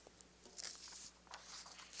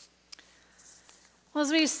Well,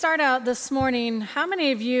 as we start out this morning, how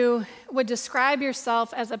many of you would describe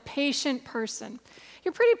yourself as a patient person?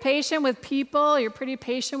 You're pretty patient with people, you're pretty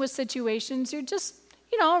patient with situations, you're just,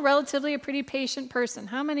 relatively a pretty patient person.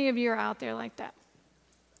 How many of you are out there like that?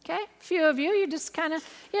 Okay, a few of you just kind of,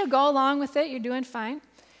 go along with it, you're doing fine.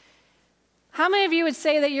 How many of you would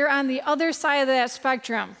say that you're on the other side of that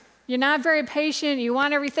spectrum? You're not very patient, you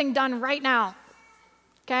want everything done right now,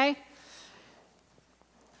 okay?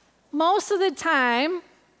 Most of the time,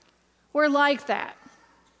 we're like that.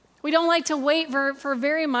 We don't like to wait for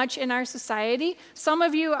very much in our society. Some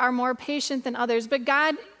of you are more patient than others, but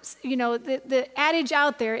God, the adage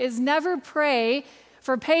out there is never pray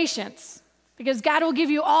for patience, because God will give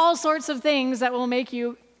you all sorts of things that will make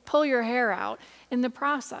you pull your hair out in the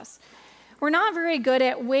process. We're not very good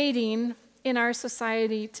at waiting in our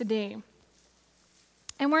society today.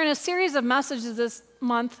 And we're in a series of messages this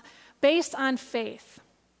month based on faith.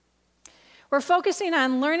 We're focusing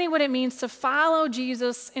on learning what it means to follow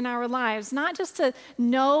Jesus in our lives, not just to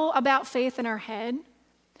know about faith in our head,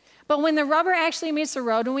 but when the rubber actually meets the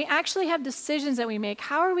road, when we actually have decisions that we make,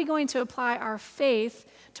 how are we going to apply our faith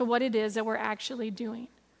to what it is that we're actually doing?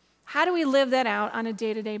 How do we live that out on a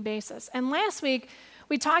day-to-day basis? And last week,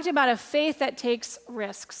 we talked about a faith that takes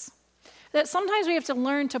risks, that sometimes we have to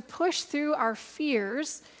learn to push through our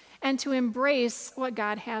fears and to embrace what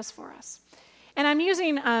God has for us. And I'm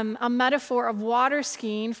using a metaphor of water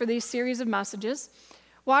skiing for these series of messages.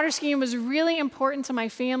 Water skiing was really important to my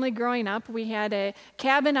family growing up. We had a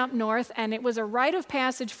cabin up north, and it was a rite of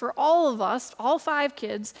passage for all of us, all 5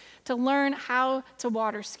 kids, to learn how to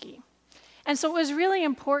water ski. And so it was really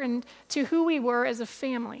important to who we were as a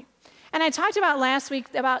family. And I talked about last week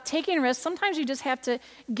about taking risks. Sometimes you just have to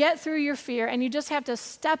get through your fear, and you just have to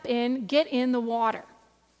step in, get in the water.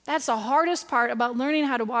 That's the hardest part about learning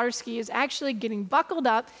how to water ski, is actually getting buckled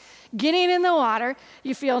up, getting in the water.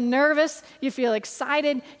 You feel nervous, you feel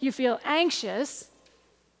excited, you feel anxious,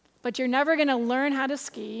 but you're never going to learn how to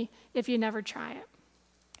ski if you never try it.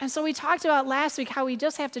 And so we talked about last week how we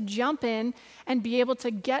just have to jump in and be able to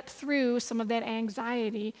get through some of that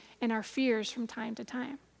anxiety and our fears from time to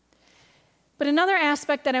time. But another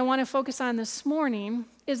aspect that I want to focus on this morning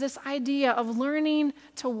is this idea of learning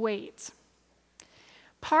to wait.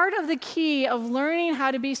 Part of the key of learning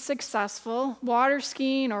how to be successful, water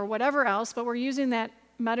skiing or whatever else, but we're using that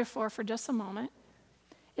metaphor for just a moment,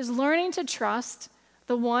 is learning to trust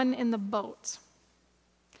the one in the boat.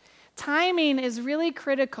 Timing is really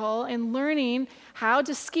critical in learning how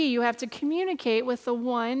to ski. You have to communicate with the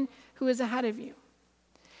one who is ahead of you.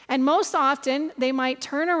 And most often, they might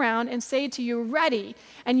turn around and say to you, ready.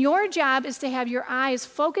 And your job is to have your eyes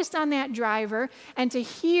focused on that driver and to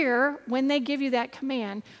hear when they give you that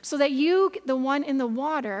command so that you, the one in the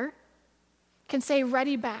water, can say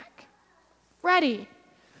ready back. Ready.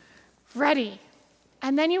 Ready.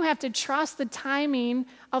 And then you have to trust the timing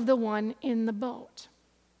of the one in the boat.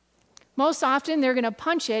 Most often, they're going to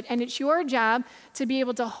punch it, and it's your job to be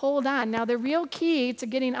able to hold on. Now, the real key to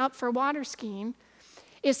getting up for water skiing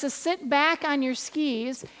is to sit back on your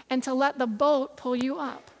skis and to let the boat pull you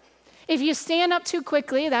up. If you stand up too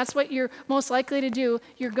quickly, that's what you're most likely to do,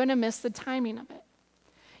 you're going to miss the timing of it.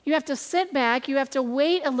 You have to sit back, you have to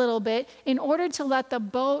wait a little bit in order to let the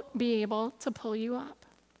boat be able to pull you up.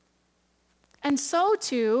 And so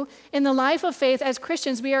too, in the life of faith as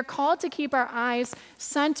Christians, we are called to keep our eyes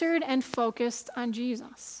centered and focused on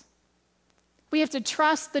Jesus. We have to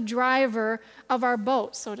trust the driver of our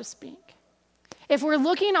boat, so to speak. If we're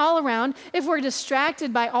looking all around, if we're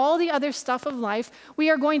distracted by all the other stuff of life, we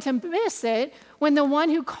are going to miss it when the one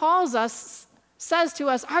who calls us says to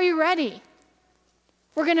us, are you ready?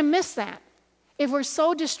 We're going to miss that if we're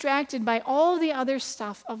so distracted by all the other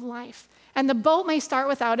stuff of life. And the boat may start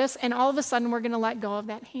without us, and all of a sudden we're going to let go of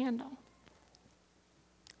that handle.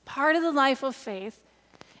 Part of the life of faith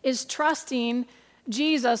is trusting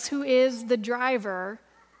Jesus, who is the driver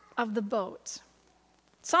of the boat.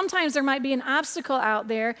 Sometimes there might be an obstacle out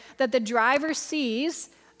there that the driver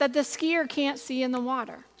sees that the skier can't see in the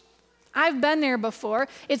water. I've been there before.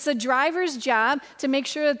 It's the driver's job to make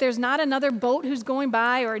sure that there's not another boat who's going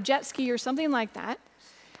by or a jet ski or something like that.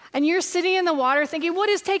 And you're sitting in the water thinking, what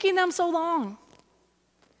is taking them so long?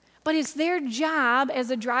 But it's their job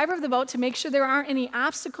as a driver of the boat to make sure there aren't any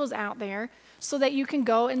obstacles out there so that you can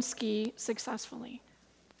go and ski successfully.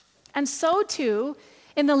 And so too,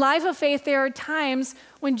 in the life of faith, there are times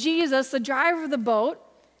when Jesus, the driver of the boat,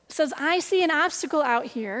 says, I see an obstacle out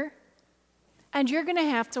here, and you're going to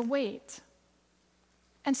have to wait.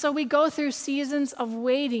 And so we go through seasons of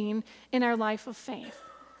waiting in our life of faith.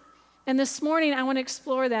 And this morning, I want to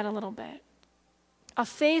explore that a little bit. A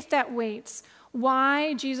faith that waits.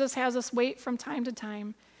 why Jesus has us wait from time to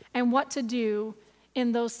time, and what to do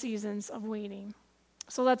in those seasons of waiting.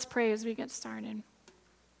 So let's pray as we get started.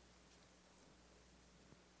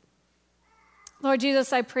 Lord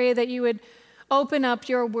Jesus, I pray that you would open up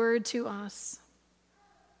your word to us,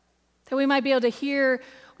 that we might be able to hear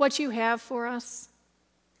what you have for us,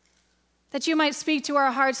 that you might speak to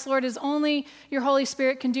our hearts, Lord, as only your Holy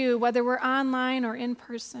Spirit can do, whether we're online or in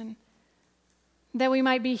person, that we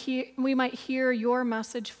might hear your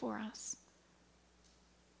message for us.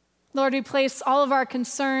 Lord, we place all of our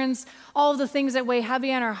concerns, all of the things that weigh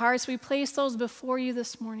heavy on our hearts, we place those before you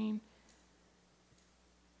this morning.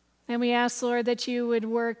 And we ask, Lord, that you would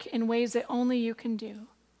work in ways that only you can do.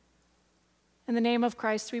 In the name of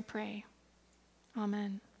Christ we pray.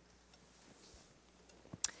 Amen.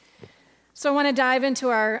 So I want to dive into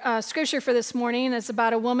our scripture for this morning. It's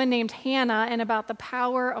about a woman named Hannah and about the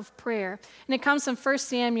power of prayer. And it comes from 1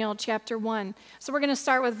 Samuel chapter 1. So we're going to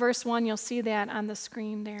start with verse 1. You'll see that on the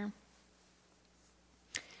screen there.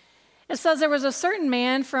 It says, there was a certain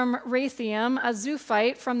man from Rathaim, a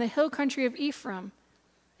Zuphite from the hill country of Ephraim,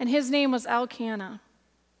 and his name was Elkanah.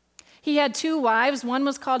 He had 2 wives. One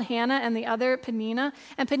was called Hannah and the other Peninnah.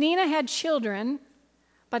 And Peninnah had children,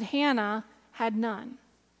 but Hannah had none.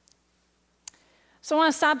 So I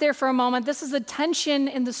want to stop there for a moment. This is a tension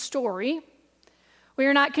in the story. We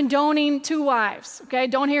are not condoning 2 wives, okay?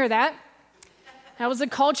 Don't hear that. That was the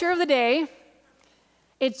culture of the day.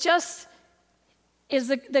 It just is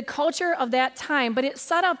the culture of that time, but it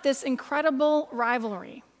set up this incredible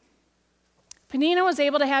rivalry. Peninnah was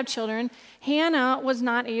able to have children. Hannah was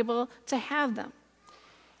not able to have them.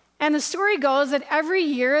 And the story goes that every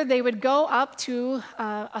year they would go up to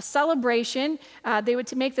a celebration. They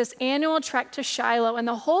would make this annual trek to Shiloh, and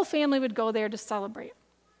the whole family would go there to celebrate.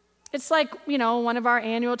 It's like, one of our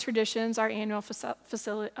annual traditions, our annual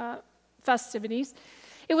festivities.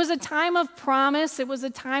 It was a time of promise. It was a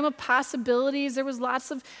time of possibilities. There was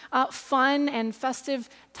lots of fun and festive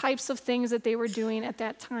types of things that they were doing at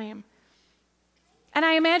that time. And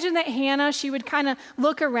I imagine that Hannah, she would kind of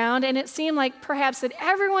look around, and it seemed like perhaps that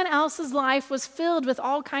everyone else's life was filled with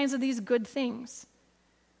all kinds of these good things,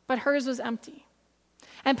 but hers was empty.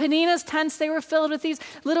 And Peninnah's tents, they were filled with these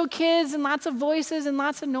little kids and lots of voices and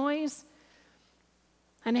lots of noise.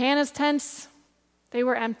 And Hannah's tents, they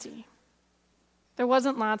were empty. There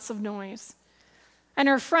wasn't lots of noise. And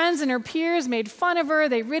her friends and her peers made fun of her.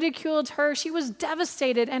 They ridiculed her. She was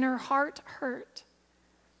devastated, and her heart hurt.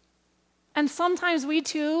 And sometimes we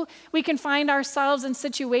can find ourselves in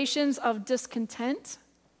situations of discontent.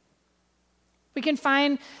 We can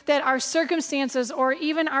find that our circumstances or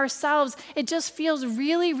even ourselves, it just feels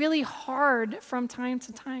really, really hard from time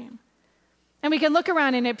to time. And we can look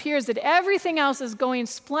around and it appears that everything else is going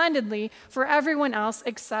splendidly for everyone else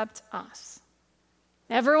except us.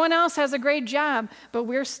 Everyone else has a great job, but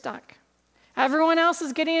we're stuck. Everyone else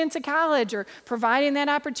is getting into college or providing that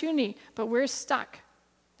opportunity, but we're stuck.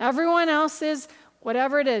 Everyone else is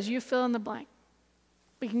whatever it is, you fill in the blank.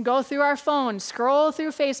 We can go through our phone, scroll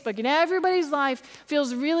through Facebook, and everybody's life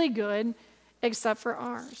feels really good except for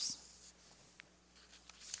ours.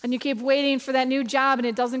 And you keep waiting for that new job and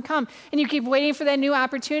it doesn't come. And you keep waiting for that new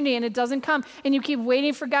opportunity and it doesn't come. And you keep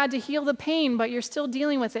waiting for God to heal the pain, but you're still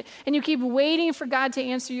dealing with it. And you keep waiting for God to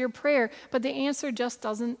answer your prayer, but the answer just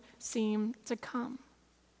doesn't seem to come.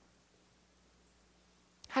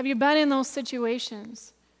 Have you been in those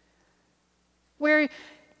situations where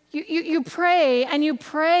you pray and you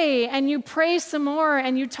pray and you pray some more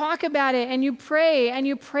and you talk about it and you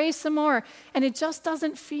pray some more, and it just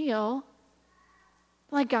doesn't feel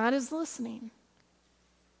like God is listening?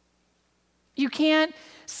 You can't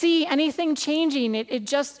see anything changing.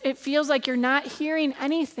 It feels like you're not hearing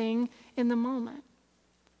anything in the moment.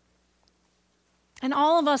 And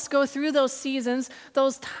all of us go through those seasons,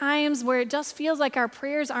 those times where it just feels like our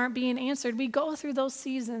prayers aren't being answered. We go through those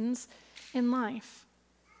seasons in life.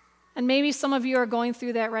 And maybe some of you are going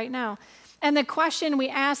through that right now. And the question we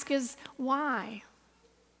ask is, why?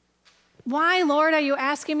 Why, Lord, are you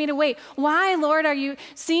asking me to wait? Why, Lord, are you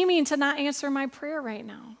seeming to not answer my prayer right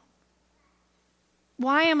now?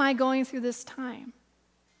 Why am I going through this time?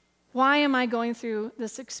 Why am I going through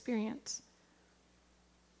this experience?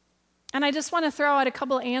 And I just want to throw out a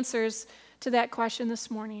couple answers to that question this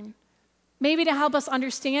morning, maybe to help us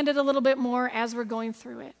understand it a little bit more as we're going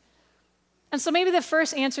through it. And so maybe the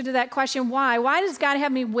first answer to that question, why does God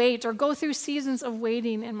have me wait or go through seasons of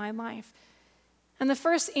waiting in my life? And the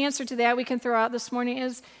first answer to that we can throw out this morning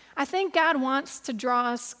is, I think God wants to draw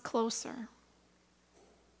us closer.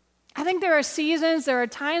 I think there are seasons, there are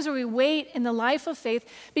times where we wait in the life of faith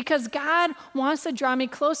because God wants to draw me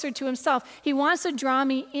closer to himself. He wants to draw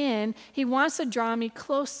me in. He wants to draw me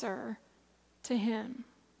closer to him.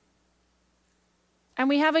 And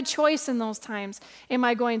we have a choice in those times. Am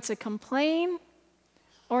I going to complain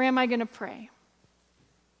or am I going to pray?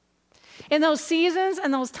 In those seasons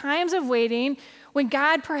and those times of waiting, when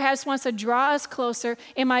God perhaps wants to draw us closer,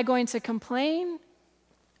 am I going to complain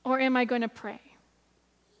or am I going to pray?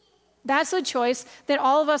 That's the choice that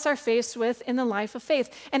all of us are faced with in the life of faith.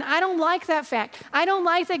 And I don't like that fact. I don't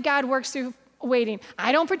like that God works through waiting.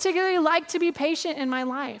 I don't particularly like to be patient in my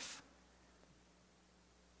life.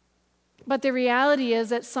 But the reality is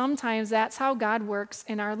that sometimes that's how God works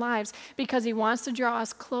in our lives because he wants to draw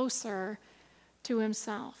us closer to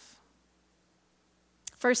himself.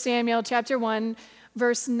 1 Samuel chapter 1,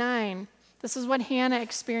 verse 9. This is what Hannah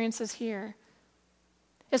experiences here.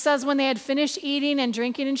 It says, when they had finished eating and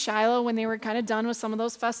drinking in Shiloh, when they were kind of done with some of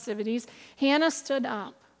those festivities, Hannah stood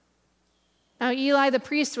up. Now Eli the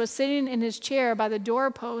priest was sitting in his chair by the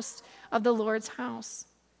doorpost of the Lord's house.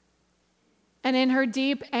 And in her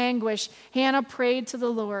deep anguish, Hannah prayed to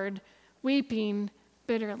the Lord, weeping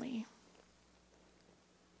bitterly.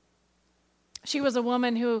 She was a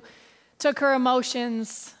woman who took her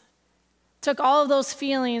emotions, took all of those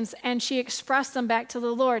feelings, and she expressed them back to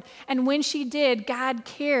the Lord. And when she did, God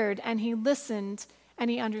cared, and he listened,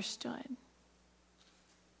 and he understood.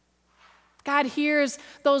 God hears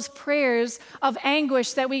those prayers of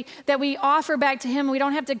anguish that we offer back to him. We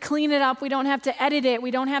don't have to clean it up. We don't have to edit it. We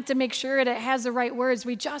don't have to make sure that it has the right words.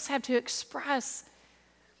 We just have to express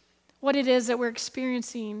what it is that we're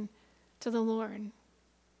experiencing to the Lord.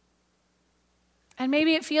 And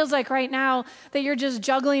maybe it feels like right now that you're just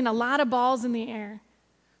juggling a lot of balls in the air.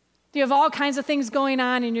 You have all kinds of things going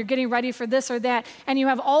on and you're getting ready for this or that, and you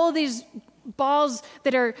have all of these balls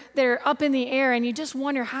that are up in the air, and you just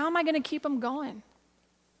wonder, how am I going to keep them going?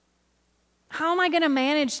 How am I going to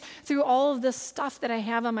manage through all of this stuff that I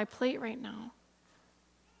have on my plate right now?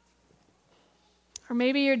 Or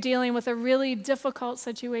maybe you're dealing with a really difficult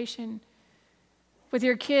situation with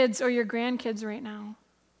your kids or your grandkids right now.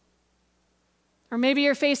 Or maybe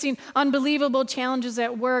you're facing unbelievable challenges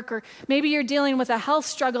at work, or maybe you're dealing with a health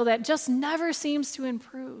struggle that just never seems to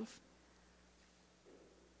improve.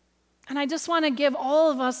 And I just want to give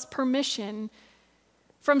all of us permission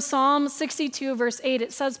from Psalm 62, verse 8.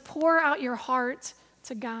 It says, pour out your heart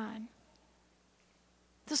to God.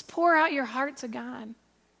 Just pour out your heart to God.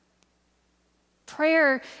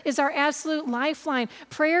 Prayer is our absolute lifeline.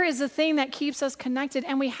 Prayer is the thing that keeps us connected,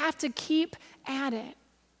 and we have to keep at it.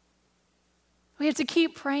 We have to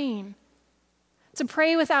keep praying, to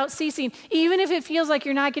pray without ceasing, even if it feels like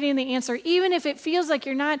you're not getting the answer, even if it feels like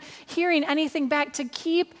you're not hearing anything back, to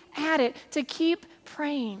keep at it, to keep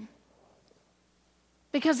praying.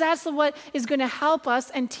 Because that's what is going to help us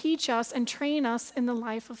and teach us and train us in the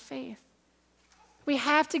life of faith. We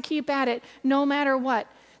have to keep at it no matter what,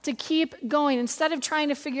 to keep going. Instead of trying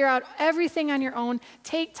to figure out everything on your own,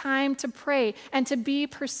 take time to pray and to be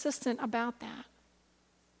persistent about that.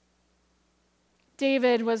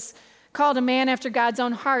 David was called a man after God's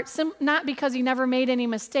own heart, not because he never made any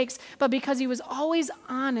mistakes, but because he was always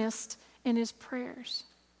honest in his prayers.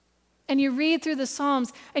 And you read through the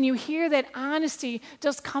Psalms and you hear that honesty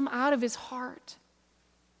just come out of his heart.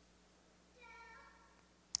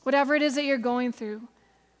 Whatever it is that you're going through,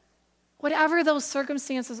 whatever those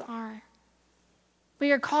circumstances are,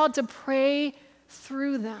 we are called to pray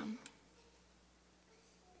through them.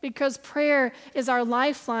 Because prayer is our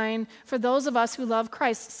lifeline for those of us who love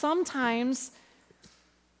Christ. Sometimes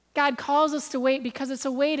God calls us to wait because it's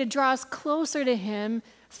a way to draw us closer to him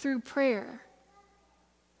through prayer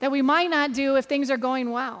that we might not do if things are going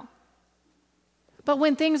well. But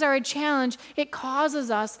when things are a challenge, it causes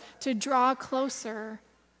us to draw closer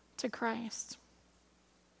to Christ.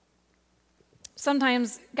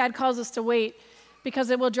 Sometimes God calls us to wait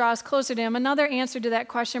because it will draw us closer to him. Another answer to that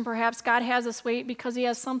question, perhaps God has us wait because he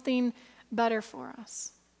has something better for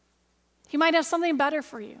us. He might have something better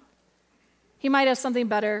for you. He might have something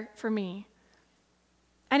better for me.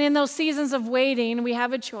 And in those seasons of waiting, we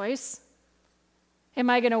have a choice.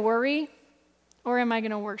 Am I going to worry or am I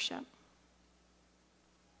going to worship?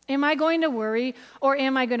 Am I going to worry or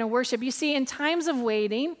am I going to worship? You see, in times of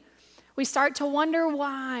waiting, we start to wonder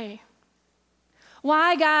why.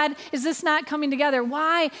 Why, God, is this not coming together?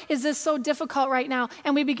 Why is this so difficult right now?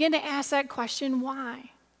 And we begin to ask that question,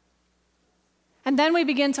 why? And then we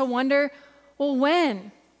begin to wonder, well,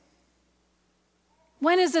 when?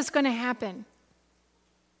 When is this going to happen?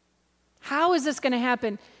 How is this going to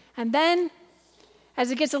happen? And then,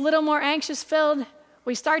 as it gets a little more anxious filled,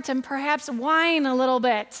 we start to perhaps whine a little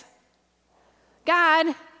bit.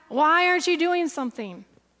 God, why aren't you doing something?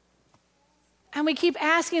 And we keep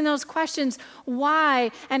asking those questions,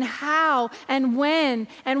 why and how and when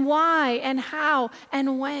and why and how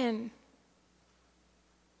and when.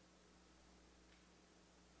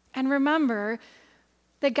 And remember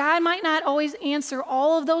that God might not always answer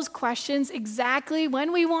all of those questions exactly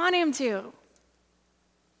when we want him to.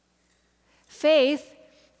 Faith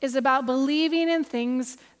is about believing in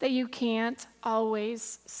things that you can't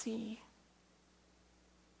always see.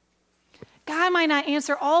 God might not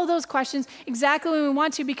answer all of those questions exactly when we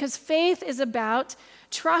want to, because faith is about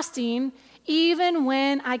trusting even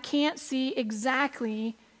when I can't see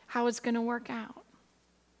exactly how it's going to work out.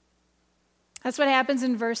 That's what happens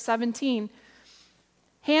in verse 17.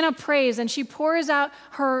 Hannah prays and she pours out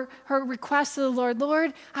her request to the Lord.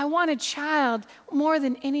 Lord, I want a child more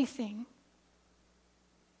than anything.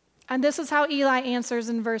 And this is how Eli answers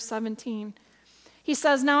in verse 17. He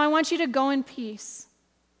says, now I want you to go in peace,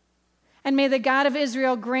 and may the God of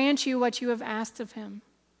Israel grant you what you have asked of him.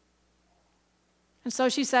 And so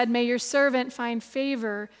she said, may your servant find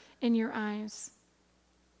favor in your eyes.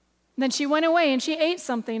 And then she went away and she ate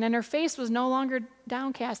something, and her face was no longer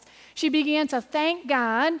downcast. She began to thank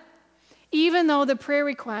God, even though the prayer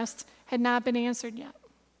request had not been answered yet.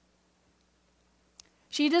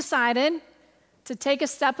 She decided to take a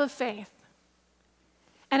step of faith.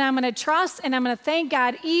 And I'm going to trust and I'm going to thank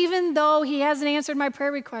God, even though he hasn't answered my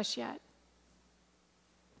prayer request yet.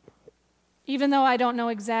 Even though I don't know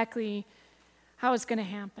exactly how it's going to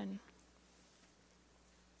happen.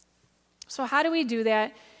 So how do we do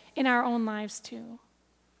that in our own lives too?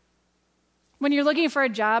 When you're looking for a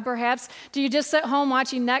job, perhaps, do you just sit home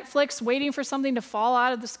watching Netflix, waiting for something to fall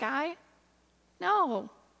out of the sky? No.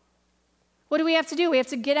 What do we have to do? We have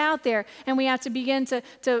to get out there, and we have to begin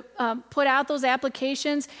to put out those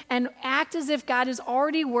applications and act as if God is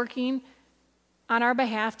already working on our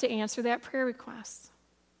behalf to answer that prayer request.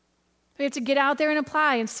 We have to get out there and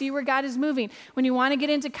apply and see where God is moving. When you want to get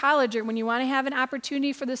into college, or when you want to have an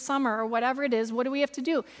opportunity for the summer, or whatever it is, what do we have to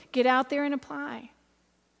do? Get out there and apply.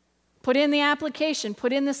 Put in the application,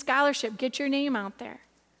 put in the scholarship, get your name out there.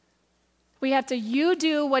 We have to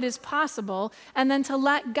do what is possible, and then to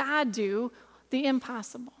let God do the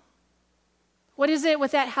impossible. What is it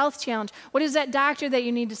with that health challenge? What is that doctor that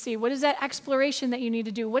you need to see? What is that exploration that you need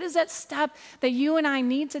to do? What is that step that you and I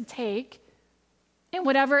need to take in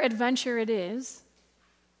whatever adventure it is?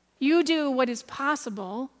 You do what is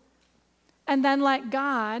possible, and then let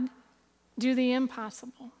God do the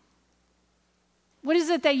impossible. What is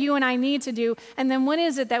it that you and I need to do, and then what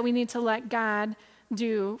is it that we need to let God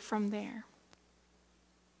do from there?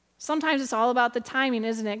 Sometimes it's all about the timing,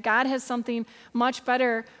 isn't it? God has something much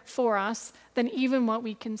better for us than even what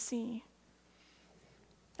we can see.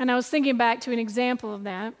 And I was thinking back to an example of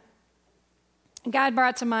that. God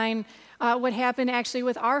brought to mind what happened actually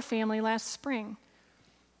with our family last spring.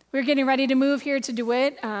 We were getting ready to move here to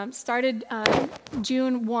DeWitt, started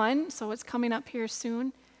June 1, so it's coming up here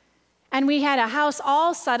soon. And we had a house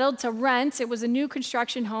all settled to rent. It was a new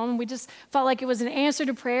construction home, and we just felt like it was an answer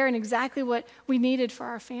to prayer and exactly what we needed for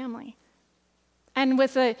our family. And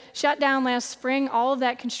with the shutdown last spring, all of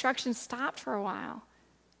that construction stopped for a while.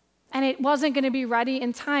 And it wasn't going to be ready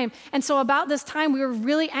in time. And so about this time, we were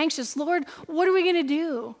really anxious. Lord, what are we going to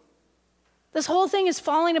do? This whole thing is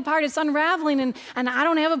falling apart. It's unraveling, and I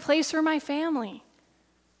don't have a place for my family.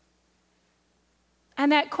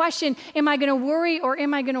 And that question, am I going to worry or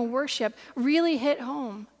am I going to worship, really hit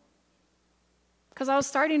home. Because I was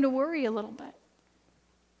starting to worry a little bit.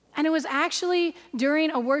 And it was actually during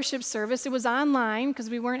a worship service. It was online because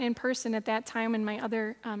we weren't in person at that time in my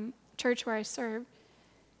other church where I served.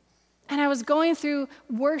 And I was going through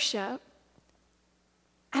worship,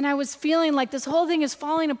 and I was feeling like this whole thing is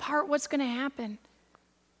falling apart. What's going to happen?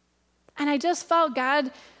 And I just felt God's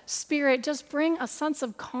Spirit just bring a sense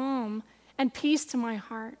of calm and peace to my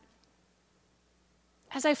heart.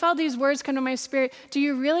 As I felt these words come to my spirit, do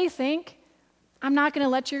you really think I'm not going to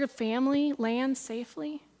let your family land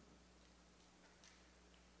safely?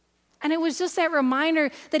 And it was just that reminder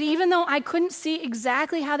that even though I couldn't see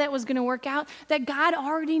exactly how that was going to work out, that God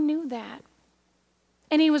already knew that.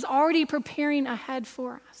 And he was already preparing ahead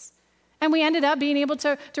for us. And we ended up being able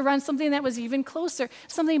to run something that was even closer,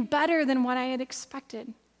 something better than what I had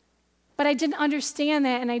expected. But I didn't understand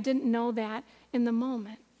that, and I didn't know that in the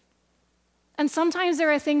moment. And sometimes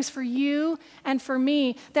there are things for you and for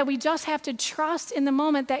me that we just have to trust in the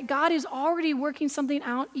moment that God is already working something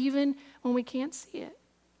out even when we can't see it.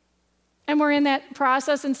 And we're in that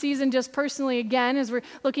process and season just personally again as we're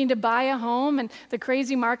looking to buy a home and the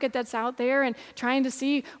crazy market that's out there and trying to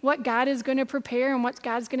see what God is going to prepare and what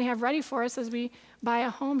God's going to have ready for us as we buy a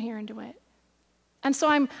home here in DeWitt. And so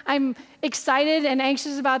I'm excited and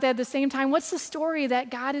anxious about that at the same time. What's the story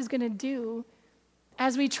that God is going to do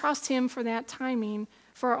as we trust him for that timing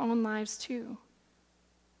for our own lives too?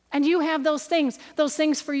 And you have those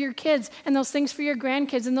things for your kids and those things for your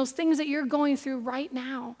grandkids and those things that you're going through right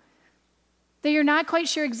now that you're not quite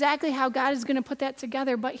sure exactly how God is going to put that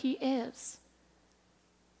together, but he is.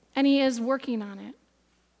 And he is working on it.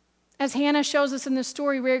 As Hannah shows us in the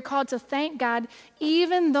story, we're called to thank God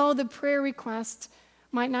even though the prayer request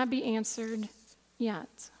might not be answered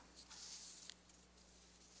yet.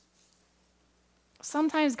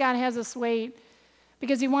 Sometimes God has us wait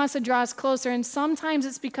because he wants to draw us closer, and sometimes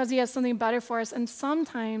it's because he has something better for us, and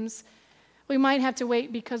sometimes we might have to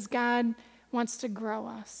wait because God wants to grow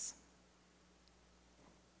us.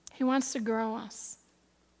 He wants to grow us.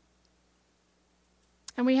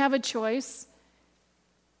 And we have a choice.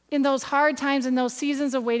 In those hard times, in those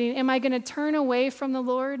seasons of waiting, am I going to turn away from the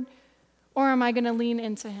Lord or am I going to lean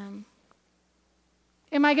into him?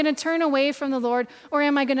 Am I going to turn away from the Lord or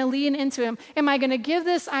am I going to lean into him? Am I going to give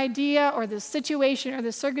this idea or this situation or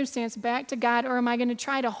this circumstance back to God, or am I going to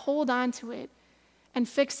try to hold on to it and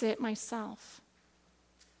fix it myself?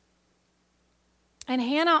 And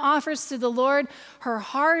Hannah offers to the Lord her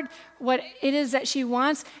heart, what it is that she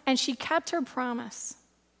wants, and she kept her promise.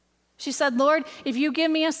 She said, Lord, if you give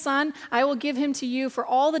me a son, I will give him to you for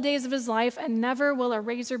all the days of his life, and never will a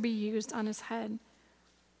razor be used on his head.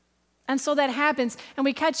 And so that happens. And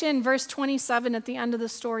we catch in verse 27 at the end of the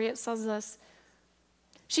story. It says this.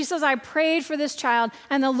 She says, I prayed for this child,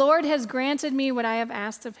 and the Lord has granted me what I have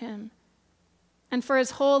asked of him. And for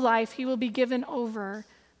his whole life, he will be given over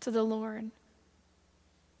to the Lord.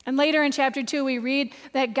 And later in chapter 2, we read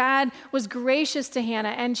that God was gracious to Hannah,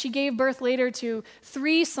 and she gave birth later to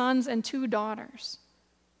 3 sons and 2 daughters.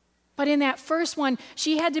 But in that first one,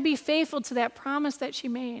 she had to be faithful to that promise that she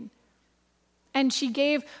made. And she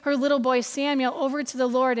gave her little boy Samuel over to the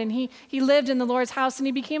Lord, and he lived in the Lord's house, and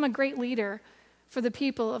he became a great leader for the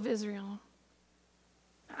people of Israel.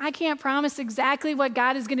 I can't promise exactly what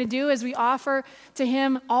God is going to do as we offer to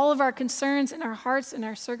him all of our concerns and our hearts and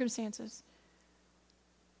our circumstances.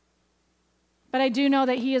 But I do know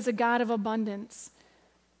that he is a God of abundance.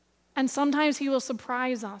 And sometimes he will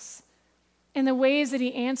surprise us in the ways that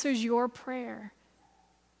he answers your prayer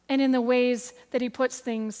and in the ways that he puts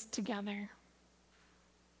things together.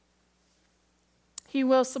 He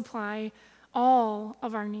will supply all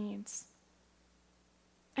of our needs.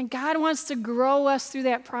 And God wants to grow us through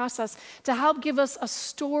that process to help give us a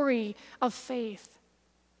story of faith,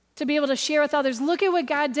 to be able to share with others. Look at what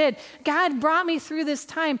God did. God brought me through this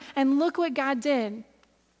time, and look what God did.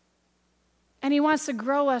 And he wants to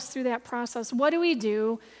grow us through that process. What do we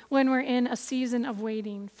do when we're in a season of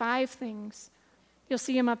waiting? 5 things. You'll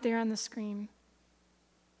see them up there on the screen.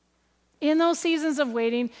 In those seasons of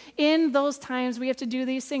waiting, in those times, we have to do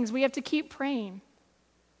these things. We have to keep praying.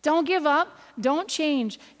 Don't give up. Don't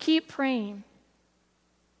change. Keep praying.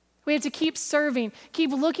 We have to keep serving,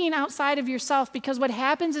 keep looking outside of yourself, because what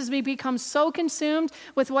happens is we become so consumed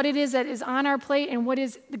with what it is that is on our plate and what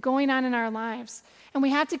is going on in our lives. And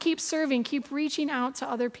we have to keep serving, keep reaching out to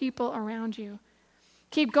other people around you.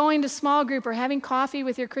 Keep going to small group or having coffee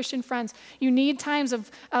with your Christian friends. You need times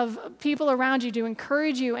of people around you to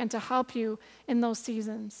encourage you and to help you in those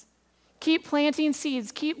seasons. Keep planting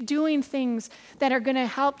seeds, keep doing things that are going to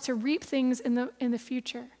help to reap things in the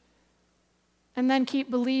future. And then keep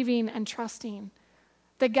believing and trusting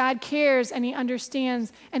that God cares and he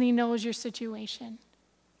understands and he knows your situation.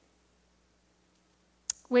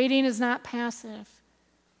 Waiting is not passive.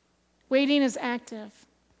 Waiting is active.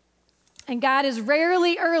 And God is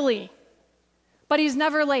rarely early, but he's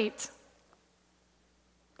never late.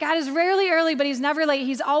 God is rarely early, but he's never late.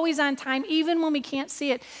 He's always on time, even when we can't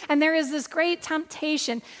see it. And there is this great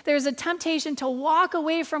temptation. There's a temptation to walk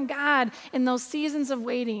away from God in those seasons of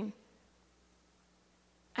waiting,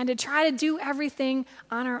 and to try to do everything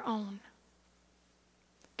on our own.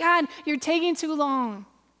 God, you're taking too long.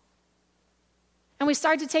 And we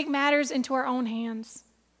start to take matters into our own hands.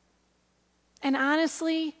 And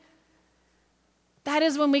honestly, that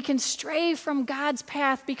is when we can stray from God's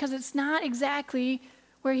path, because it's not exactly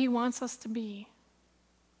where he wants us to be.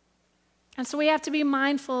 And so we have to be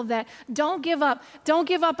mindful of that. Don't give up. Don't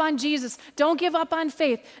give up on Jesus. Don't give up on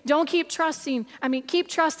faith. Don't keep trusting. Keep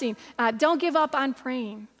trusting. Don't give up on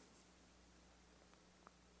praying.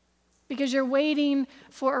 Because you're waiting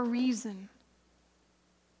for a reason.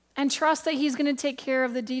 and trust that he's going to take care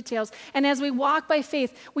of the details. And as we walk by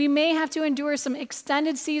faith, we may have to endure some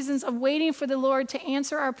extended seasons of waiting for the Lord to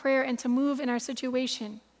answer our prayer and to move in our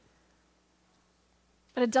situation.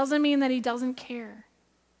 But it doesn't mean that he doesn't care.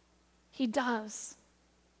 He does.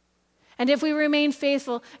 And if we remain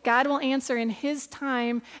faithful, God will answer in his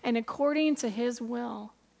time and according to his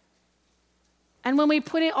will. And when we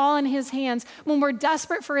put it all in his hands, when we're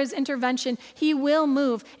desperate for his intervention, he will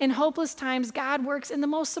move. In hopeless times, God works in the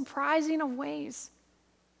most surprising of ways.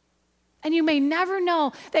 And you may never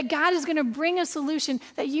know that God is going to bring a solution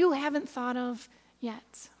that you haven't thought of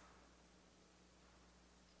yet.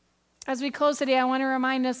 As we close today, I want to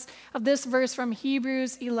remind us of this verse from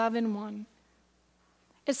Hebrews 11:1.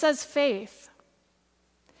 It says faith.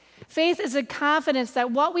 Faith is a confidence that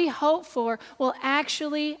what we hope for will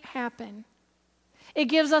actually happen. It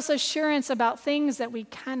gives us assurance about things that we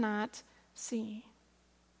cannot see.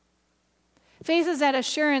 Faith is that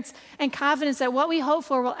assurance and confidence that what we hope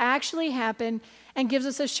for will actually happen and gives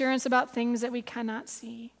us assurance about things that we cannot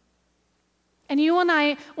see. And you and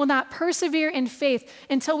I will not persevere in faith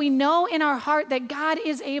until we know in our heart that God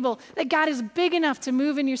is able, that God is big enough to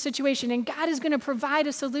move in your situation, and God is going to provide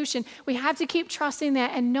a solution. We have to keep trusting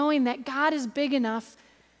that and knowing that God is big enough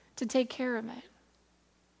to take care of it.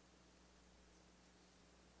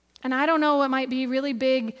 And I don't know what might be really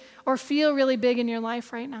big or feel really big in your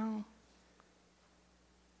life right now,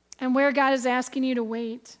 and where God is asking you to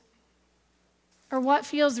wait, or what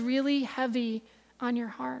feels really heavy on your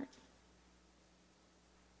heart.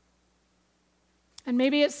 And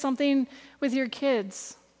maybe it's something with your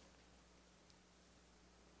kids,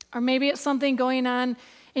 or maybe it's something going on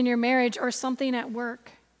in your marriage or something at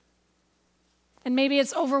work. And maybe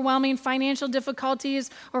it's overwhelming financial difficulties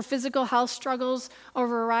or physical health struggles or a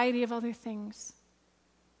variety of other things.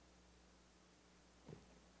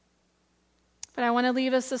 But I want to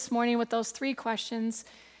leave us this morning with those 3 questions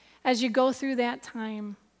as you go through that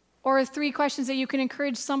time, or 3 questions that you can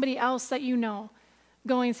encourage somebody else that you know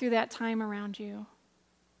going through that time around you.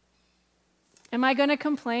 Am I going to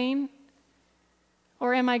complain,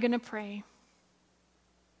 or am I going to pray?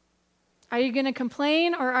 Are you going to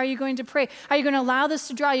complain, or are you going to pray? Are you going to allow this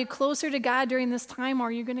to draw you closer to God during this time, or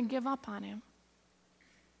are you going to give up on him?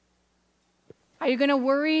 Are you going to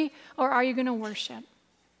worry, or are you going to worship?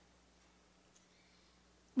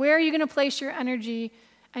 Where are you going to place your energy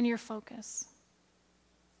and your focus?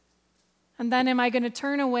 And then am I going to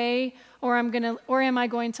turn away, or am I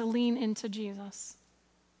going to lean into Jesus?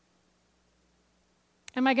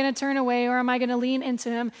 Am I going to turn away, or am I going to lean into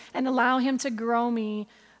him and allow him to grow me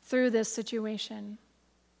through this situation?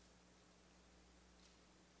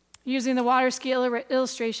 Using the water ski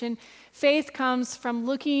illustration, faith comes from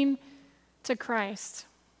looking to Christ,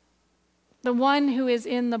 the one who is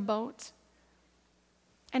in the boat.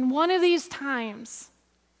 And one of these times,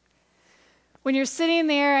 when you're sitting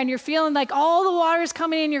there and you're feeling like all the water's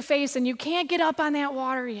coming in your face and you can't get up on that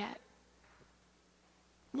water yet,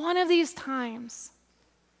 one of these times,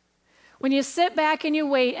 when you sit back and you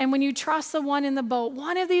wait, and when you trust the one in the boat,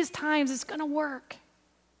 one of these times it's going to work.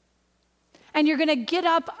 And you're going to get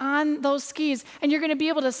up on those skis, and you're going to be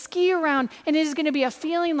able to ski around, and it is going to be a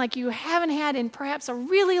feeling like you haven't had in perhaps a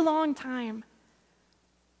really long time.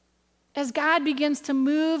 As God begins to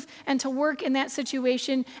move and to work in that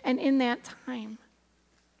situation and in that time.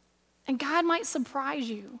 And God might surprise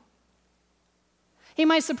you. He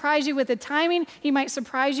might surprise you with the timing. He might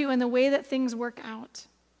surprise you in the way that things work out.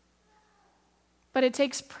 But it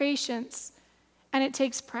takes patience and it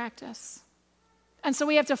takes practice. And so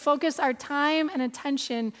we have to focus our time and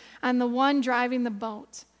attention on the one driving the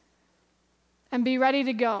boat and be ready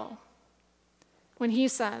to go when he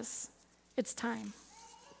says it's time.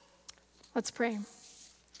 Let's pray.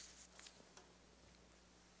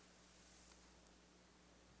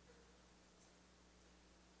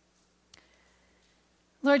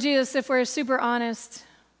 Lord Jesus, if we're super honest,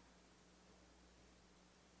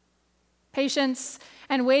 patience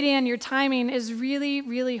and waiting on your timing is really,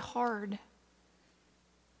 really hard.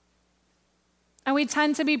 And we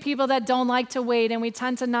tend to be people that don't like to wait, and we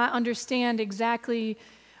tend to not understand exactly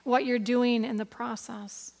what you're doing in the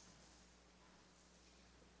process.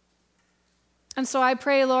 And so I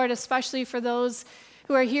pray, Lord, especially for those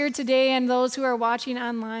who are here today and those who are watching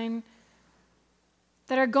online,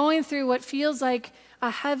 that are going through what feels like a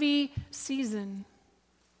heavy season,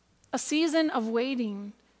 a season of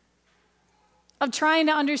waiting, of trying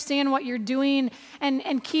to understand what you're doing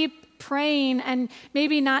and keep praying and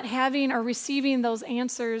maybe not having or receiving those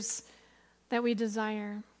answers that we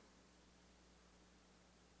desire.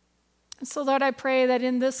 And so, Lord, I pray that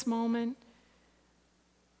in this moment,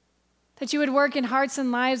 that you would work in hearts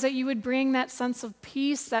and lives, that you would bring that sense of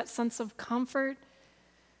peace, that sense of comfort,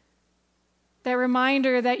 that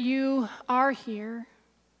reminder that you are here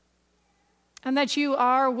and that you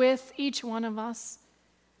are with each one of us.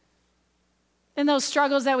 In those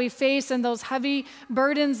struggles that we face and those heavy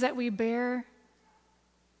burdens that we bear.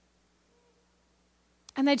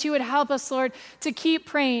 And that you would help us, Lord, to keep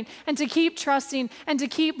praying and to keep trusting and to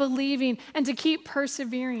keep believing and to keep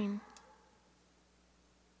persevering.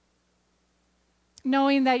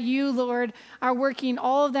 Knowing that you, Lord, are working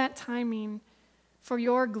all of that timing for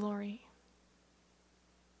your glory.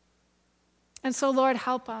 And so, Lord,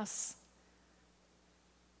 help us.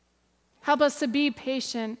 Help us to be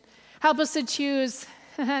patient. Help us to choose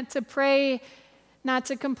to pray, not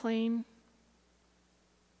to complain.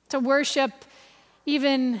 To worship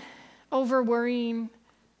even over worrying.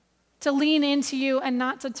 To lean into you and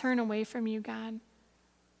not to turn away from you, God.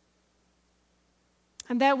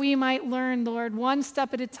 And that we might learn, Lord, one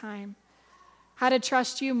step at a time, how to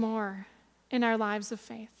trust you more in our lives of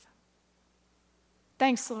faith.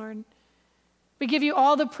 Thanks, Lord. We give you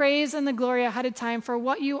all the praise and the glory ahead of time for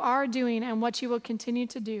what you are doing and what you will continue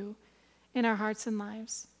to do in our hearts and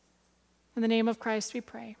lives. In the name of Christ we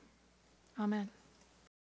pray. Amen.